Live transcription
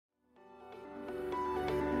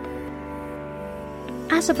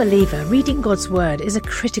As a believer, reading God's Word is a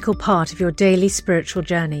critical part of your daily spiritual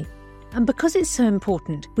journey. And because it's so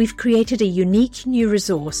important, we've created a unique new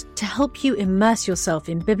resource to help you immerse yourself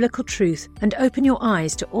in biblical truth and open your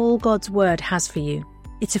eyes to all God's Word has for you.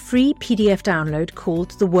 It's a free PDF download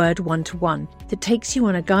called The Word 1-to-1 that takes you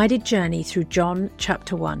on a guided journey through John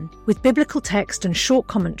chapter 1. With biblical text and short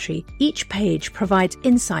commentary, each page provides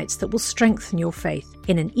insights that will strengthen your faith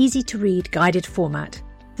in an easy-to-read guided format.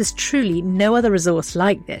 There's truly no other resource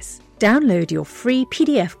like this. Download your free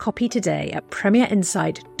PDF copy today at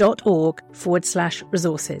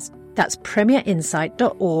premierinsight.org/resources. That's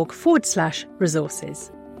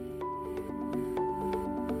premierinsight.org/resources.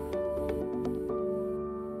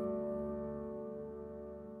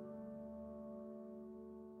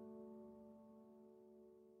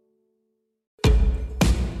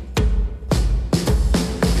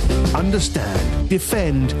 Understand,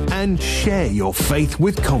 defend, and share your faith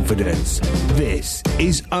with confidence. This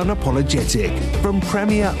is Unapologetic from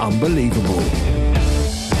Premier Unbelievable.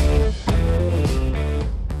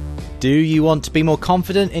 Do you want to be more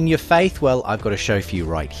confident in your faith? Well, I've got a show for you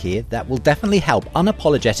right here that will definitely help.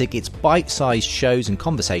 Unapologetic, it's bite-sized shows and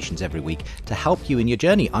conversations every week to help you in your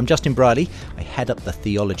journey. I'm Justin Briley. I head up the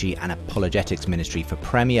Theology and Apologetics Ministry for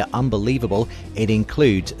Premier Unbelievable. It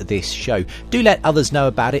includes this show. Do let others know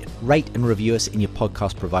about it. Rate and review us in your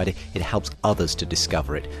podcast provider. It helps others to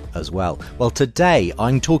discover it as well. Well, today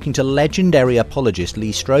I'm talking to legendary apologist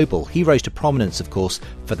Lee Strobel. He rose to prominence, of course,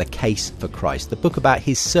 for The Case for Christ, the book about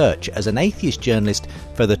his search as an atheist journalist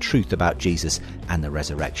for the truth about Jesus and the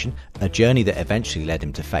resurrection, a journey that eventually led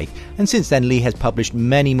him to faith. And since then, Lee has published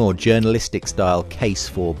many more journalistic-style Case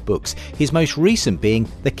for books, his most recent being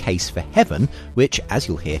The Case for Heaven, which, as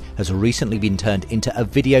you'll hear, has recently been turned into a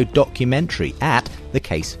video documentary at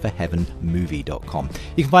thecaseforheavenmovie.com.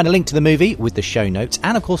 You can find a link to the movie with the show notes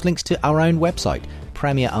and, of course, links to our own website,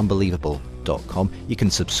 premierunbelievable.com. You can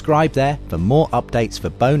subscribe there for more updates, for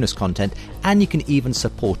bonus content, and you can even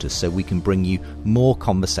support us so we can bring you more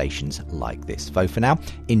conversations like this. So for now,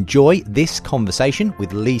 enjoy this conversation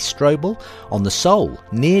with Lee Strobel on the soul,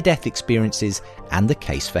 near-death experiences, and the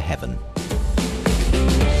case for heaven.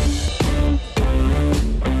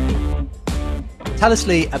 Tell us,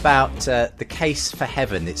 Lee, about The Case for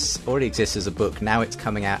Heaven. It already exists as a book. Now it's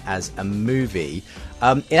coming out as a movie.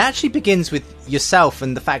 It actually begins with yourself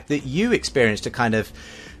and the fact that you experienced a kind of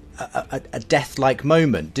a death-like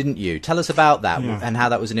moment, didn't you? Tell us about that and how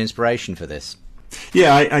that was an inspiration for this.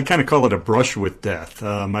 Yeah, I kind of call it a brush with death.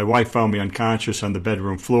 My wife found me unconscious on the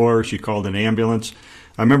bedroom floor. She called an ambulance.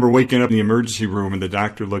 I remember waking up in the emergency room and the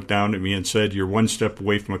doctor looked down at me and said, "You're one step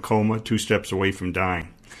away from a coma, 2 steps away from dying."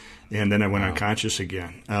 And then I went unconscious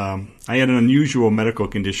again. I had an unusual medical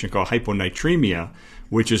condition called hyponatremia,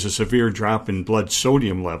 which is a severe drop in blood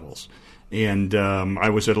sodium levels. And I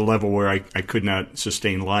was at a level where I could not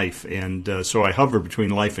sustain life. And so I hovered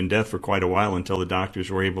between life and death for quite a while until the doctors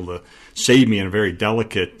were able to save me in a very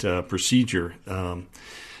delicate procedure.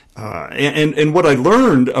 And what I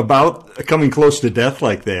learned about coming close to death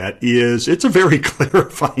like that is it's a very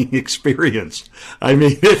clarifying experience. I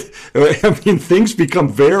mean, things become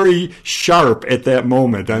very sharp at that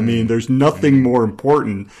moment. I mean, there's nothing more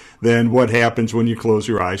important than what happens when you close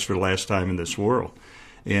your eyes for the last time in this world.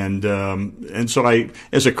 And so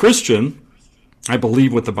as a Christian, I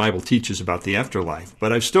believe what the Bible teaches about the afterlife,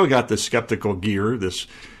 but I've still got this skeptical gear, this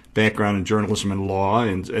background in journalism and law,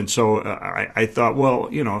 and so I thought, well,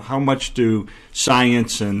 how much do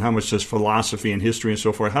science and how much does philosophy and history and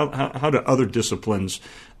so forth, how do other disciplines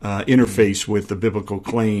interface with the biblical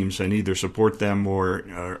claims and either support them or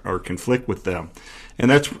conflict with them?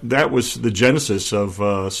 And that was the genesis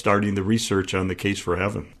of starting the research on The Case for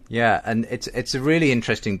Heaven. Yeah, and it's a really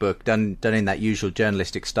interesting book done in that usual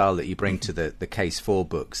journalistic style that you bring to the Case for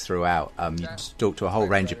books throughout. You talk to a whole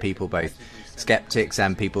range of people, both skeptics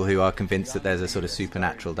and people who are convinced that there's a sort of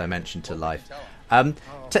supernatural dimension to life.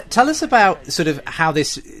 Tell us about sort of how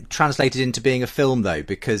this translated into being a film, though,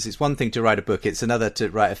 because it's one thing to write a book, it's another to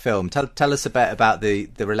write a film. Tell us a bit about the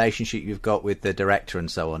relationship you've got with the director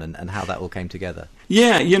and so on, and how that all came together.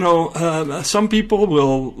 Yeah, some people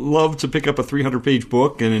will love to pick up a 300-page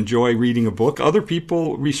book and enjoy reading a book. Other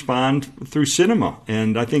people respond through cinema,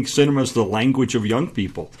 and I think cinema is the language of young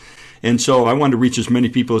people. And so I wanted to reach as many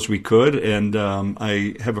people as we could, and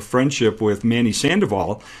I have a friendship with Manny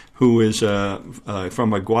Sandoval, who is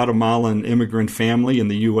from a Guatemalan immigrant family in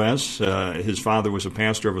the U.S. His father was a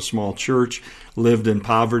pastor of a small church, lived in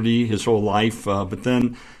poverty his whole life, but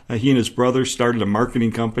then he and his brother started a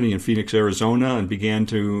marketing company in Phoenix, Arizona, and began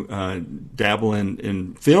to dabble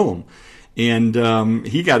in film. And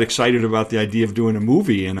he got excited about the idea of doing a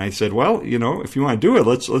movie. And I said, well, if you want to do it,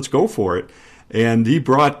 let's go for it. And he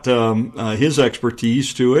brought his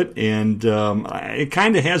expertise to it, and it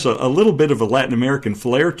kind of has a little bit of a Latin American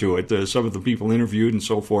flair to it, some of the people interviewed and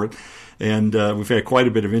so forth. And we've had quite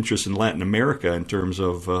a bit of interest in Latin America in terms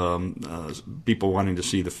of people wanting to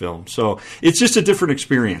see the film. So it's just a different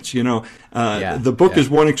experience. The book is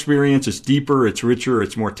one experience. It's deeper, it's richer,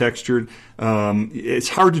 it's more textured. It's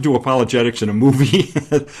hard to do apologetics in a movie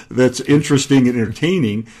that's interesting and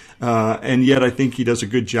entertaining. And yet I think he does a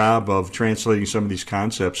good job of translating some of these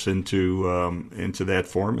concepts into that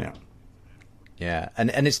format. Yeah, and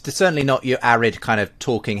it's certainly not your arid kind of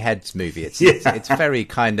talking heads movie. It's very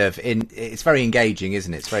kind of it's very engaging,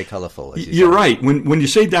 isn't it? It's very colourful. You're right. When you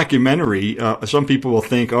say documentary, some people will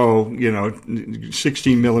think,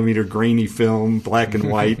 16 millimeter grainy film, black and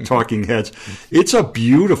white, talking heads. It's a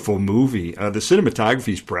beautiful movie. The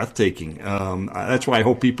cinematography is breathtaking. That's why I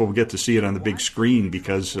hope people get to see it on the big screen,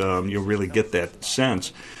 because you'll really get that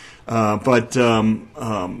sense. So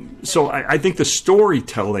I think the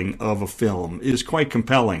storytelling of a film is quite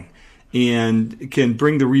compelling and can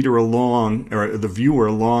bring the reader along, or the viewer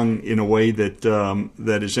along, in a way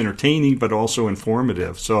that is entertaining but also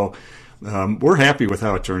informative. So we're happy with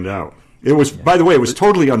how it turned out. It was, by the way, it was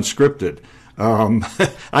totally unscripted.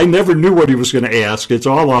 I never knew what he was going to ask. It's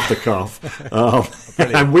all off the cuff.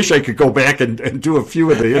 I wish I could go back and do a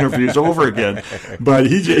few of the interviews over again. But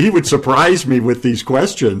he would surprise me with these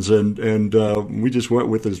questions, and we just went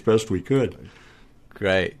with it as best we could.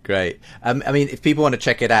 Great. I mean, if people want to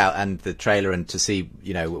check it out and the trailer and to see,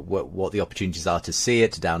 what the opportunities are to see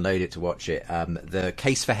it, to download it, to watch it, the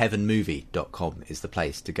caseforheavenmovie.com is the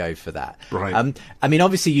place to go for that. Right. I mean,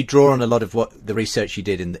 obviously you draw on a lot of what the research you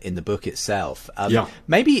did in the book itself.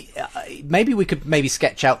 Maybe we could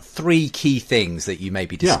sketch out 3 key things that you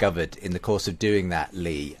maybe discovered in the course of doing that,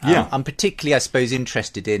 Lee. I'm particularly, I suppose,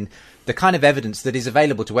 interested in the kind of evidence that is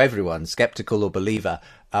available to everyone, skeptical or believer,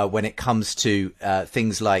 when it comes to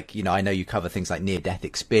things like, I know you cover things like near-death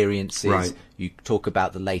experiences. Right. You talk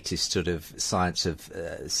about the latest sort of science of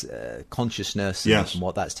consciousness and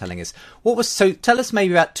what that's telling us. So tell us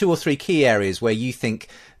maybe about 2 or 3 key areas where you think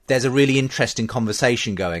there's a really interesting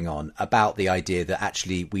conversation going on about the idea that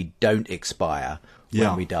actually we don't expire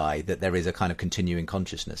when we die, that there is a kind of continuing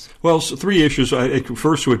consciousness. Well, so 3 issues.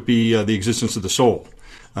 First would be the existence of the soul.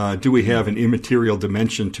 Do we have an immaterial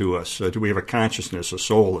dimension to us? Do we have a consciousness, a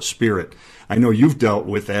soul, a spirit? I know you've dealt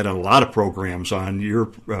with that in a lot of programs on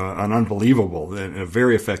Unbelievable in a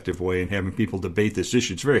very effective way, and having people debate this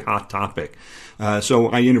issue. It's a very hot topic. So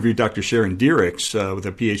I interviewed Dr. Sharon Diericks with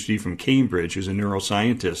a PhD from Cambridge, who's a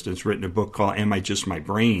neuroscientist, and has written a book called Am I Just My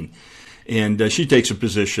Brain? And she takes a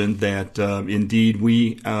position that indeed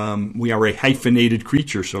we are a hyphenated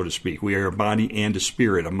creature, so to speak. We are a body and a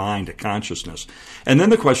spirit, a mind, a consciousness. And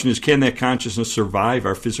then the question is, can that consciousness survive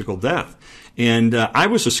our physical death? And I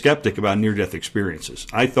was a skeptic about near-death experiences.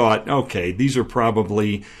 I thought, okay, these are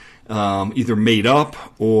probably either made up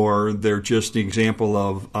or they're just an example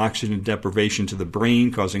of oxygen deprivation to the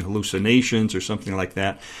brain causing hallucinations or something like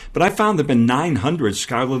that. But I found there have been 900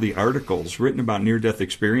 scholarly articles written about near-death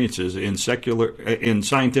experiences in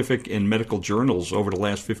scientific and medical journals over the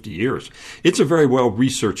last 50 years. It's a very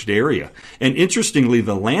well-researched area. And interestingly,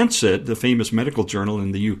 The Lancet, the famous medical journal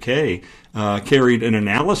in the UK, carried an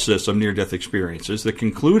analysis of near-death experiences that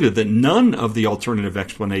concluded that none of the alternative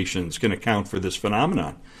explanations can account for this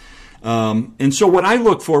phenomenon. And so what I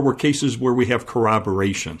look for were cases where we have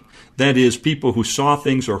corroboration. That is, people who saw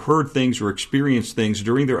things or heard things or experienced things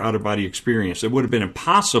during their out-of-body experience. It would have been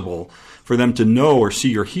impossible for them to know or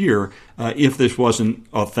see or hear if this wasn't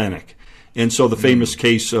authentic. And so the famous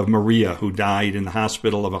case of Maria, who died in the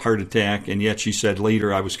hospital of a heart attack, and yet she said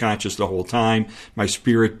later, I was conscious the whole time. My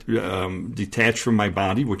spirit detached from my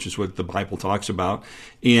body, which is what the Bible talks about.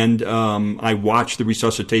 And I watched the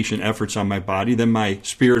resuscitation efforts on my body. Then my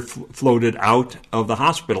spirit floated out of the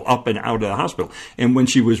hospital, up and out of the hospital. And when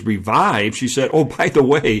she was revived, she said, oh, by the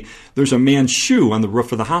way, there's a man's shoe on the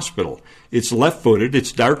roof of the hospital. It's left-footed.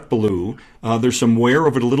 It's dark blue. There's some wear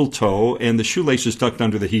over the little toe, and the shoelace is tucked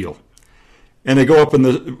under the heel. And they go up in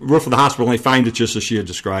the roof of the hospital and they find it just as she had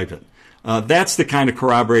described it. That's the kind of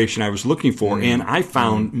corroboration I was looking for, and I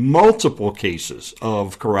found multiple cases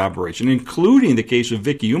of corroboration, including the case of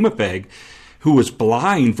Vicky Umapeg, who was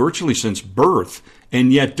blind virtually since birth,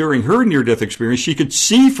 and yet during her near-death experience, she could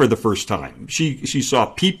see for the first time. She saw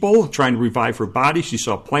people trying to revive her body. She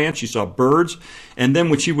saw plants. She saw birds. And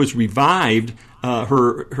then when she was revived,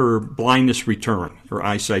 her blindness returned. Her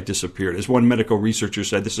eyesight disappeared. As one medical researcher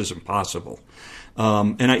said, this is impossible.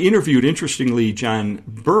 And I interviewed, interestingly, John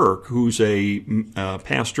Burke, who's a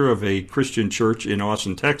pastor of a Christian church in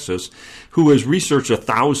Austin, Texas, who has researched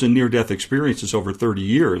 1,000 near-death experiences over 30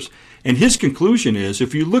 years. And his conclusion is,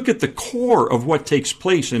 if you look at the core of what takes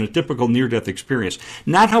place in a typical near-death experience,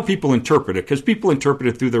 not how people interpret it, because people interpret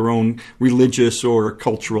it through their own religious or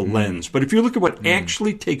cultural lens, but if you look at what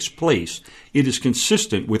actually takes place, it is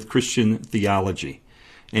consistent with Christian theology.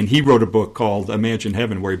 And he wrote a book called Imagine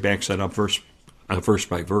Heaven, where he backs that up verse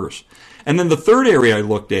by verse. And then the third area I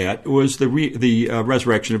looked at was the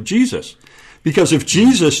resurrection of Jesus. Because if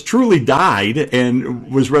Jesus truly died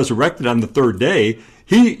and was resurrected on the third day,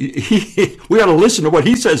 we ought to listen to what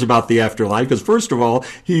he says about the afterlife, because first of all,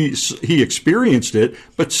 he experienced it,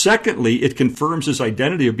 but secondly, it confirms his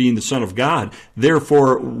identity of being the Son of God.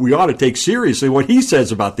 Therefore, we ought to take seriously what he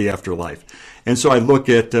says about the afterlife. And so I look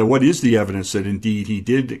at what is the evidence that indeed he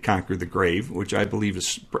did conquer the grave, which I believe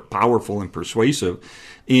is powerful and persuasive,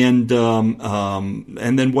 and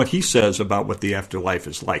then what he says about what the afterlife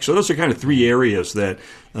is like. So those are kind of three areas that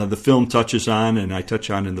the film touches on, and I touch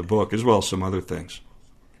on in the book, as well as some other things.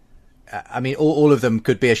 I mean, all of them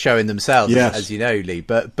could be a show in themselves, yes, as you know, Lee.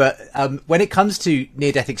 But when it comes to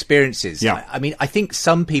near-death experiences, yeah. I mean, I think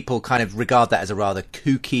some people kind of regard that as a rather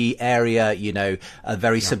kooky area,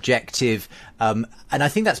 very subjective. And I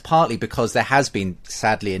think that's partly because there has been,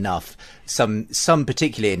 sadly enough, some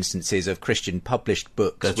particular instances of Christian published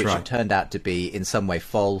books That's which right. have turned out to be in some way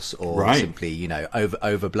false or Right. simply,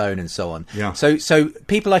 overblown and so on. Yeah. So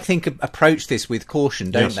people, I think, approach this with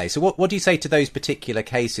caution, don't Yes. they? So what do you say to those particular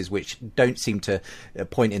cases which don't seem to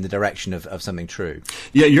point in the direction of something true?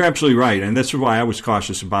 Yeah, you're absolutely right, and that's why I was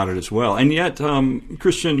cautious about it as well. And yet,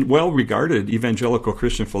 well-regarded evangelical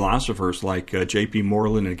Christian philosophers like J.P.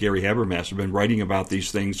 Moreland and Gary Habermas have been writing about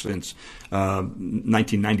these things since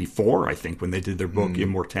 1994, I think, when they did their book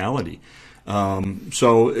Immortality.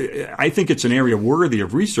 So I think it's an area worthy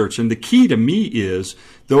of research, and the key to me is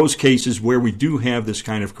those cases where we do have this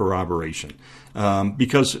kind of corroboration.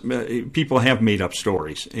 Because people have made up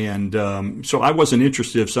stories. And so I wasn't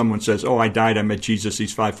interested if someone says, I died, I met Jesus,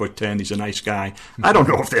 he's 5'10", he's a nice guy. I don't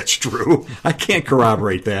know if that's true. I can't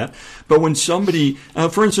corroborate that. But when somebody,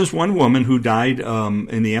 for instance, one woman who died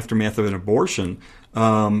in the aftermath of an abortion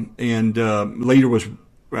and later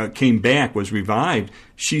came back, was revived,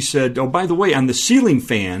 she said, by the way, on the ceiling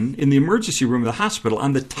fan in the emergency room of the hospital,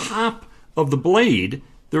 on the top of the blade,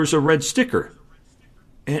 there's a red sticker.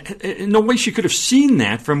 And no way she could have seen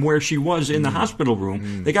that from where she was in the hospital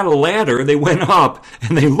room. They got a ladder, they went up,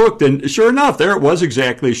 and they looked, and sure enough, there it was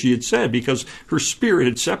exactly as she had said, because her spirit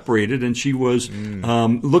had separated, and she was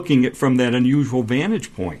looking at from that unusual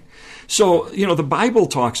vantage point. So, the Bible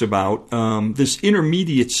talks about this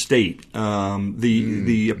intermediate state.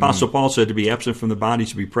 The Apostle Paul said to be absent from the body,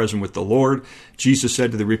 to be present with the Lord. Jesus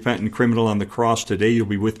said to the repentant criminal on the cross, today you'll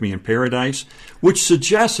be with me in paradise, which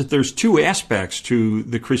suggests that there's two aspects to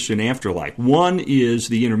the Christian afterlife. One is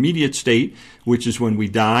the intermediate state, which is when we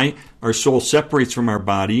die, our soul separates from our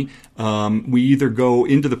body. We either go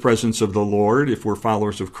into the presence of the Lord if we're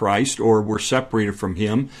followers of Christ, or we're separated from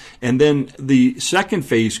Him. And then the second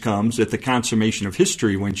phase comes at the consummation of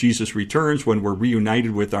history, when Jesus returns, when we're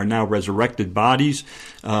reunited with our now resurrected bodies,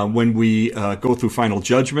 when we go through final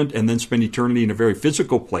judgment and then spend eternity in a very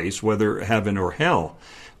physical place, whether heaven or hell.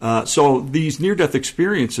 So these near-death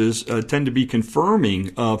experiences tend to be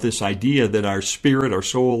confirming of this idea that our spirit, our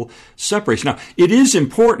soul separates. Now, it is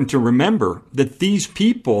important to remember that these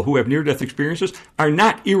people who have near-death experiences are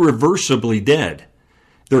not irreversibly dead.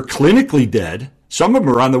 They're clinically dead. Some of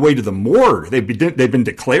them are on the way to the morgue. They've been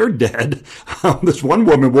declared dead. This one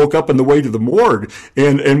woman woke up on the way to the morgue,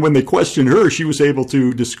 and when they questioned her, she was able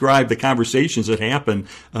to describe the conversations that happened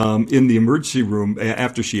in the emergency room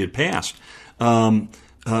after she had passed.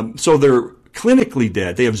 So they're clinically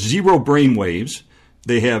dead. They have zero brain waves.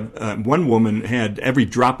 They have one woman had every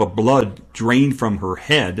drop of blood drained from her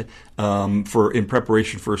head in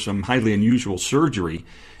preparation for some highly unusual surgery,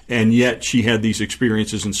 and yet she had these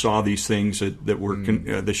experiences and saw these things that were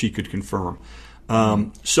that she could confirm.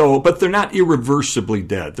 But they're not irreversibly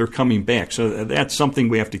dead. They're coming back. So that's something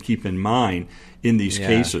we have to keep in mind in these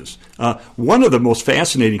cases. One of the most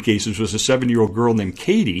fascinating cases was a 7-year-old girl named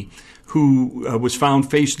Katie, who was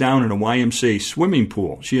found face down in a YMCA swimming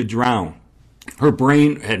pool. She had drowned. Her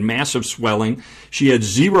brain had massive swelling. She had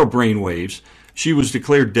zero brain waves. She was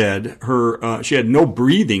declared dead. She had no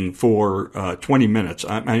breathing for 20 minutes.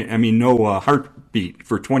 I mean, no heartbeat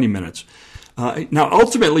for 20 minutes. Now,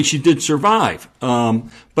 ultimately, she did survive.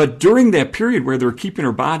 But during that period where they were keeping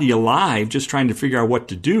her body alive, just trying to figure out what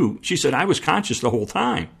to do, she said, I was conscious the whole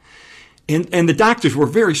time. And the doctors were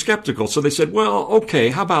very skeptical, so they said, well,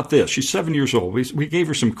 okay, how about this? She's 7 years old. We gave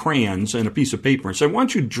her some crayons and a piece of paper and said, why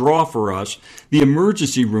don't you draw for us the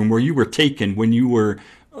emergency room where you were taken when you were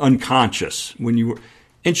unconscious,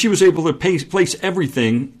 and she was able to place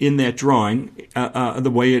everything in that drawing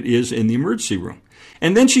the way it is in the emergency room.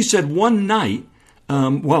 And then she said one night,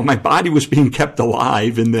 while my body was being kept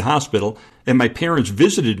alive in the hospital and my parents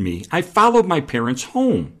visited me, I followed my parents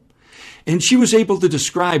home. And she was able to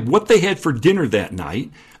describe what they had for dinner that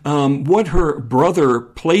night, what her brother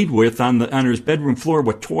played with on his bedroom floor,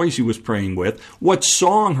 what toys he was playing with, what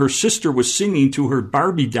song her sister was singing to her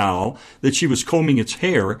Barbie doll that she was combing its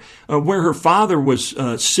hair, where her father was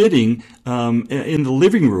sitting in the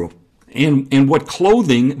living room, and what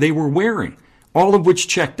clothing they were wearing, all of which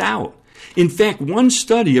checked out. In fact, one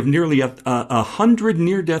study of nearly 100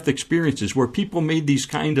 near-death experiences where people made these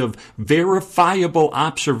kind of verifiable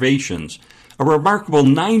observations, a remarkable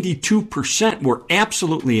 92% were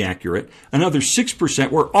absolutely accurate, another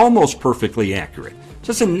 6% were almost perfectly accurate.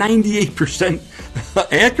 So that's a 98%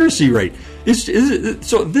 accuracy rate.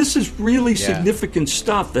 So this is really significant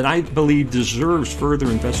stuff that I believe deserves further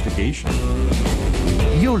investigation.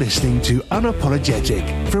 You're listening to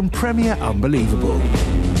Unapologetic from Premier Unbelievable.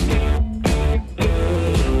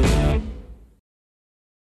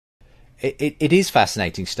 It is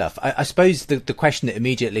fascinating stuff. I suppose the question that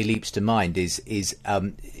immediately leaps to mind is how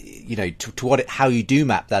you do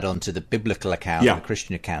map that onto the biblical account, the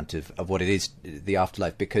Christian account of what it is, the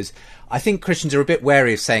afterlife. Because I think Christians are a bit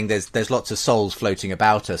wary of saying there's lots of souls floating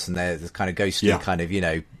about us and there's kind of ghostly kind of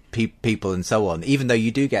people and so on. Even though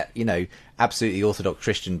you do get absolutely orthodox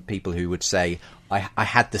Christian people who would say, I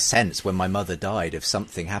had the sense when my mother died of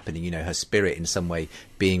something happening, her spirit in some way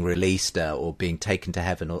being released or being taken to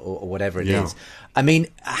heaven or whatever it is. I mean,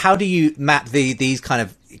 how do you map these kind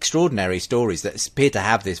of extraordinary stories that appear to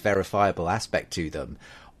have this verifiable aspect to them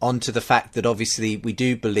onto the fact that obviously we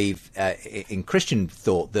do believe in Christian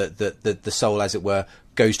thought that the soul, as it were,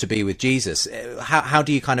 goes to be with Jesus? How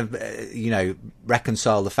do you kind of,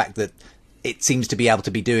 reconcile the fact that it seems to be able to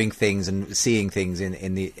be doing things and seeing things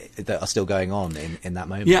that are still going on in that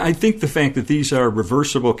moment? Yeah, I think the fact that these are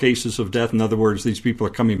reversible cases of death, in other words, these people are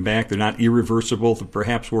coming back, they're not irreversible,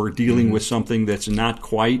 perhaps we're dealing with something that's not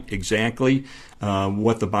quite exactly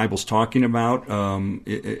what the Bible's talking about,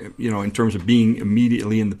 in terms of being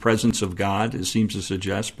immediately in the presence of God, it seems to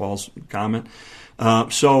suggest, Paul's comment.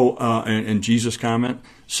 And Jesus' comment.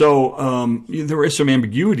 So there is some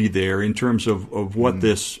ambiguity there in terms of what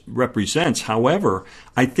this represents. However,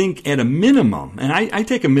 I think at a minimum, and I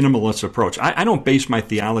take a minimalist approach. I don't base my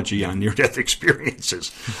theology on near-death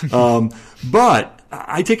experiences. But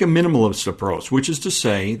I take a minimalist approach, which is to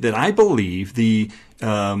say that I believe the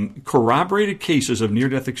corroborated cases of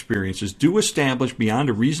near-death experiences do establish beyond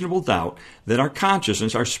a reasonable doubt that our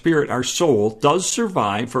consciousness, our spirit, our soul does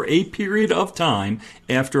survive for a period of time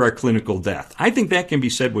after our clinical death. I think that can be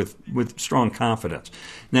said with strong confidence.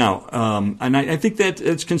 Now, and I think that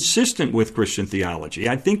it's consistent with Christian theology.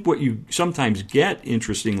 I think what you sometimes get,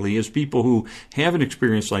 interestingly, is people who have an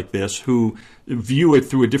experience like this who view it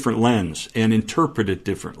through a different lens and interpret it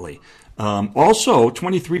differently. Also,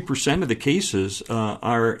 23% of the cases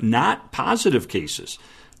are not positive cases.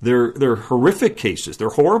 They're horrific cases. They're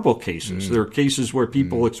horrible cases. They're cases where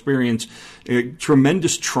people experience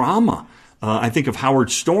tremendous trauma. I think of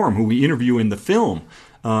Howard Storm, who we interview in the film.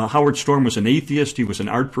 Howard Storm was an atheist. He was an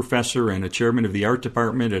art professor and a chairman of the art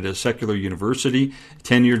department at a secular university,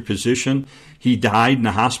 tenured position. He died in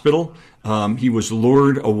a hospital. He was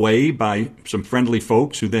lured away by some friendly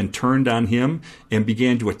folks who then turned on him and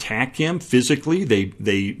began to attack him physically.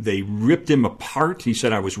 They ripped him apart. He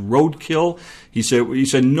said, I was roadkill. He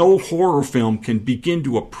said no horror film can begin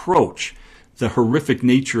to approach the horrific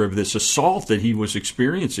nature of this assault that he was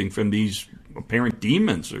experiencing from these apparent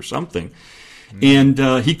demons or something. And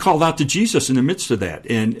he called out to Jesus in the midst of that,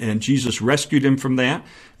 and Jesus rescued him from that.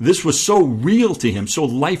 This was so real to him, so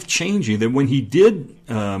life-changing, that when he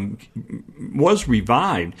was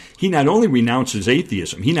revived, he not only renounced his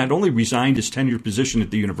atheism, he not only resigned his tenured position at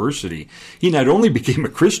the university, he not only became a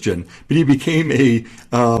Christian, but he became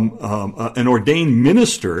an ordained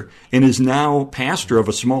minister and is now pastor of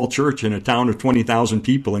a small church in a town of 20,000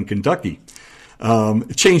 people in Kentucky.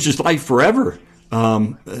 It changed his life forever.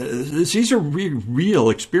 These are real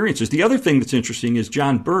experiences. The other thing that's interesting is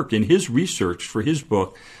John Burke, in his research for his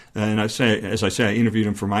book, and as I say, I interviewed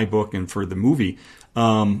him for my book and for the movie,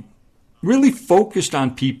 really focused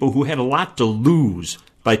on people who had a lot to lose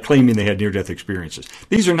by claiming they had near-death experiences.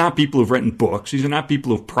 These are not people who've written books. These are not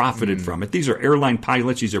people who've profited from it. These are airline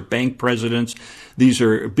pilots. These are bank presidents. These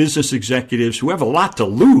are business executives who have a lot to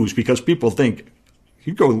lose because people think,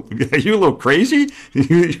 are you a little crazy?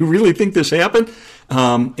 You really think this happened?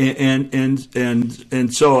 And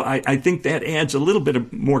so I think that adds a little bit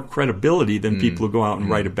of more credibility than people who go out and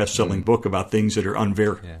write a best-selling book about things that are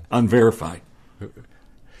unverified.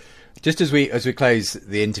 Just as we close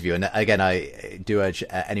the interview, and again, I do urge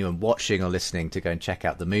anyone watching or listening to go and check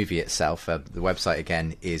out the movie itself. The website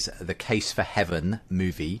again is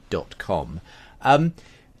thecaseforheavenmovie.com.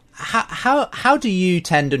 How do you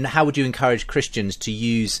tend, and how would you encourage Christians to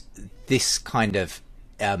use this kind of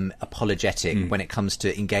apologetic when it comes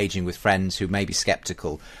to engaging with friends who may be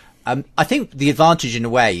skeptical? I think the advantage in a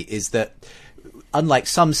way is that, unlike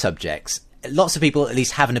some subjects, lots of people at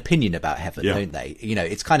least have an opinion about heaven, don't they? You know,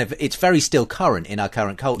 it's very still current in our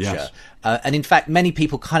current culture. Yes. And in fact, many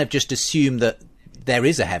people kind of just assume that there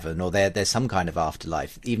is a heaven or there's some kind of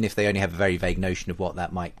afterlife, even if they only have a very vague notion of what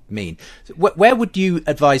that might mean. So where would you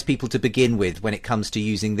advise people to begin with when it comes to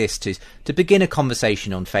using this to begin a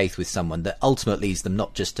conversation on faith with someone that ultimately leads them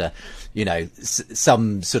not just to,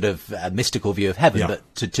 some sort of mystical view of heaven,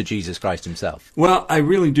 but to Jesus Christ himself? Well, I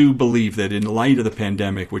really do believe that in light of the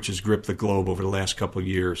pandemic, which has gripped the globe over the last couple of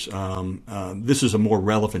years, this is a more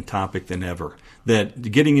relevant topic than ever. That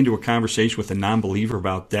getting into a conversation with a non-believer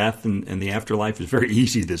about death and the afterlife is very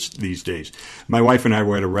easy these days. My wife and I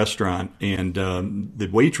were at a restaurant, and the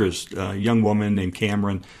waitress, a young woman named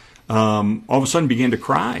Cameron, all of a sudden began to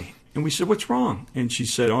cry. And we said, "What's wrong?" And she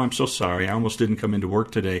said, "Oh, I'm so sorry. I almost didn't come into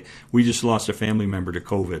work today. We just lost a family member to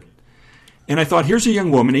COVID." And I thought, here's a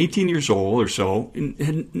young woman, 18 years old or so, and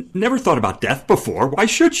had never thought about death before. Why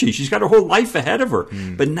should she? She's got her whole life ahead of her.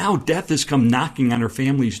 But now death has come knocking on her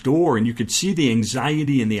family's door, and you could see the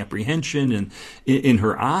anxiety and the apprehension in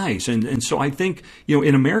her eyes. And so I think,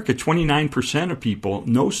 in America, 29% of people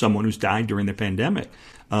know someone who's died during the pandemic.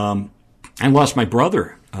 I lost my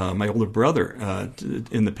brother, my older brother,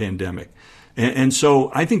 in the pandemic. And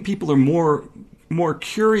so I think people are more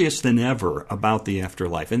curious than ever about the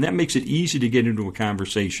afterlife. And that makes it easy to get into a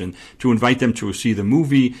conversation, to invite them to see the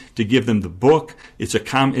movie, to give them the book. It's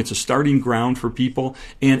a starting ground for people.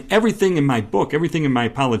 And everything in my book, everything in my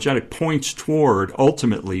apologetic points toward,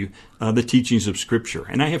 ultimately, the teachings of Scripture.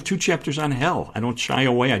 And I have 2 chapters on hell. I don't shy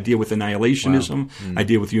away. I deal with annihilationism. Wow. I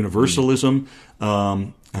deal with universalism.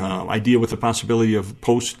 I deal with the possibility of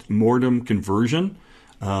post-mortem conversion.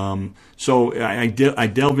 So I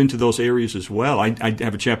delve into those areas as well. I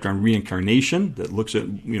have a chapter on reincarnation that looks at,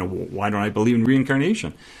 why don't I believe in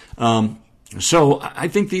reincarnation? So I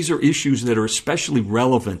think these are issues that are especially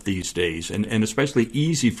relevant these days and especially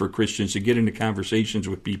easy for Christians to get into conversations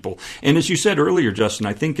with people. And as you said earlier, Justin,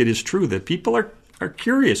 I think it is true that people are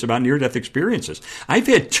curious about near-death experiences. I've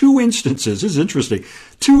had 2 instances, this is interesting,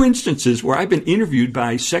 2 instances where I've been interviewed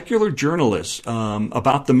by secular journalists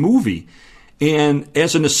about the movie. And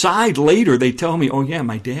as an aside later, they tell me, "Oh yeah,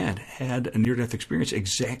 my dad had a near-death experience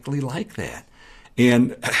exactly like that."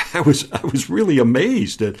 And I was really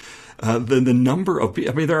amazed at the number of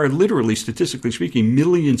people. I mean, there are literally, statistically speaking,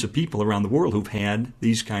 millions of people around the world who've had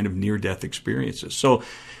these kind of near-death experiences. So,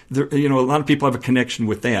 a lot of people have a connection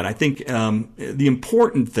with that. I think the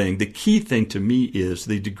important thing, the key thing to me is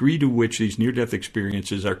the degree to which these near-death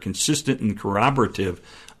experiences are consistent and corroborative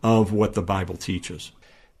of what the Bible teaches.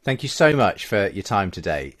 Thank you so much for your time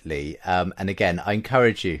today, Lee. And again, I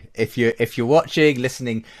encourage you, if you're watching,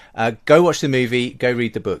 listening, go watch the movie, go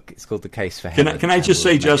read the book. It's called The Case for Heaven. Can I just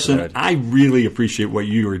say, Justin, I really appreciate what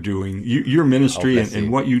you are doing. Your ministry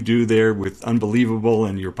and what you do there with Unbelievable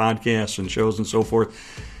and your podcasts and shows and so forth.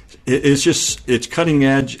 It's cutting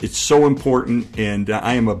edge. It's so important. And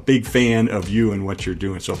I am a big fan of you and what you're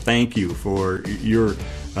doing. So thank you for your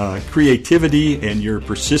creativity and your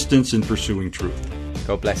persistence in pursuing truth.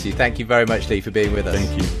 God bless you. Thank you very much, Lee, for being with us.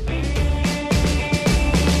 Thank you.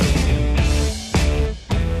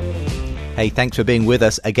 Hey, thanks for being with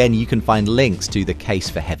us. Again, you can find links to The Case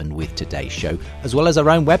for Heaven with today's show, as well as our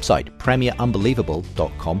own website,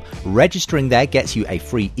 premierunbelievable.com. Registering there gets you a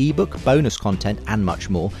free ebook, bonus content, and much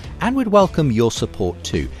more. And we'd welcome your support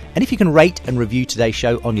too. And if you can rate and review today's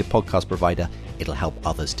show on your podcast provider, it'll help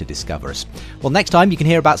others to discover us. Well, next time you can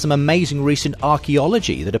hear about some amazing recent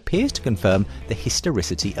archaeology that appears to confirm the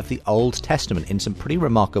historicity of the Old Testament in some pretty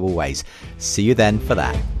remarkable ways. See you then for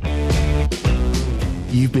that.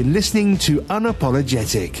 You've been listening to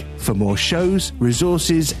Unapologetic. For more shows,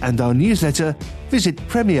 resources, and our newsletter, visit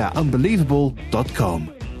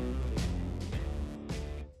premierunbelievable.com.